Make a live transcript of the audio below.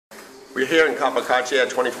We're here in Capo Caccia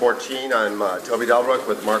 2014. I'm Tobi Delbruck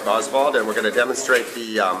with Marc Osswald, and we're going to demonstrate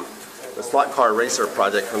the Slot Car Racer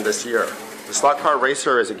project from this year. The Slot Car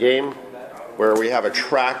Racer is a game where we have a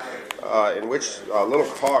track in which little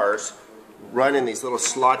cars run in these little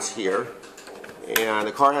slots here, and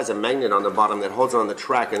the car has a magnet on the bottom that holds on the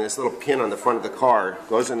track, and this little pin on the front of the car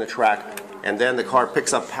goes in the track, and then the car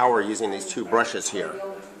picks up power using these two brushes here.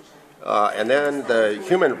 And then the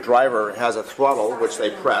human driver has a throttle which they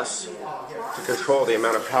press to control the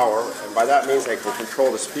amount of power, and by that means they can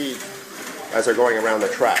control the speed as they're going around the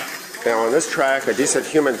track. Now on this track, a decent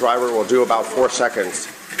human driver will do about 4 seconds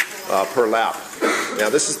per lap. Now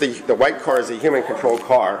this is the white car is a human controlled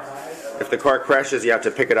car. If the car crashes, you have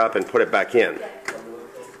to pick it up and put it back in.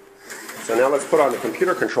 So now let's put on the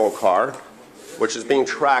computer controlled car, which is being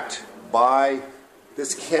tracked by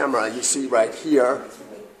this camera you see right here.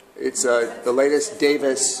 It's the latest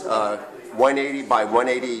Davis 180 by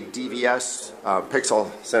 180 DVS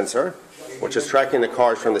pixel sensor, which is tracking the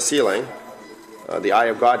cars from the ceiling, the eye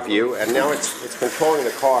of God view, and now it's controlling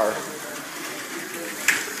the car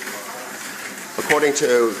according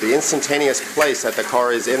to the instantaneous place that the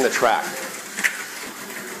car is in the track.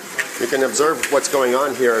 You can observe what's going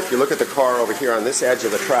on here. If you look at the car over here on this edge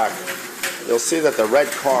of the track, you'll see that the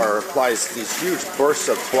red car applies these huge bursts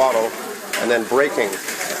of throttle and then braking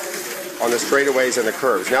on the straightaways and the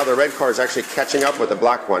curves. Now the red car is actually catching up with the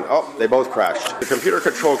black one. Oh, they both crashed. The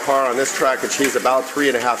computer-controlled car on this track achieves about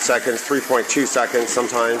 3.5 seconds, 3.2 seconds,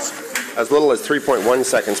 sometimes as little as 3.1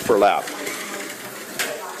 seconds per lap.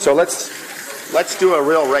 So let's do a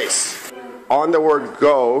real race. On the word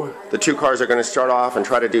go, the two cars are going to start off and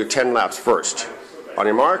try to do 10 laps first. On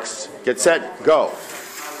your marks, get set, go.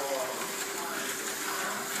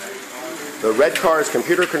 The red car is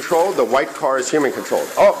computer-controlled, the white car is human-controlled.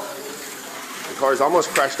 Oh! The car is almost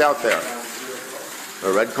crashed out there.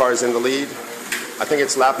 The red car is in the lead. I think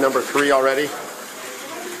it's lap number 3 already.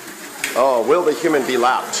 Oh, will the human be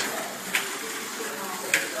lapped?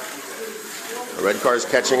 The red car is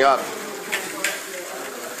catching up.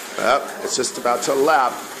 It's just about to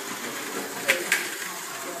lap.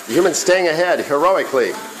 The human's staying ahead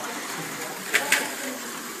heroically.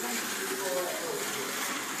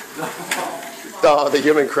 Oh, the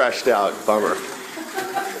human crashed out. Bummer.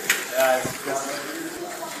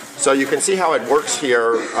 So you can see how it works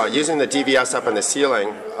here using the DVS up in the ceiling.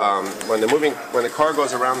 When the car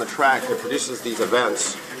goes around the track, it produces these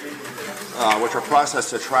events which are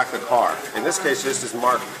processed to track the car. In this case, this is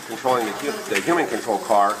Marc controlling the human control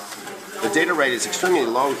car. The data rate is extremely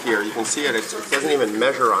low here. You can see it doesn't even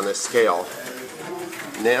measure on this scale.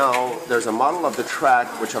 Now there's a model of the track,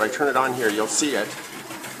 which if I turn it on here, you'll see it.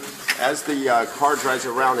 As the car drives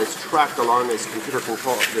around, it's tracked along this computer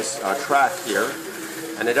control, this track here.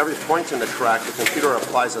 And at every point in the track, the computer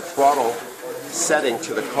applies a throttle setting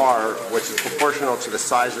to the car, which is proportional to the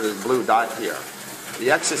size of the blue dot here.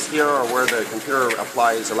 The X's here are where the computer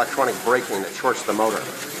applies electronic braking that shorts the motor.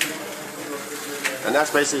 And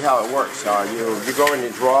that's basically how it works. You go and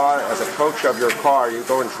you draw, as a coach of your car, you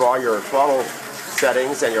go and draw your throttle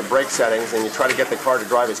settings and your brake settings, and you try to get the car to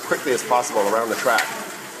drive as quickly as possible around the track.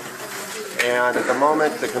 And at the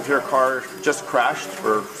moment, the computer car just crashed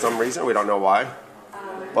for some reason. We don't know why.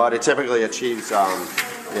 But it typically achieves times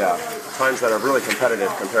that are really competitive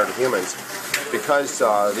compared to humans, because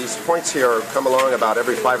these points here come along about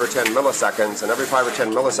every 5 or 10 milliseconds, and every 5 or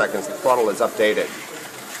 10 milliseconds the throttle is updated.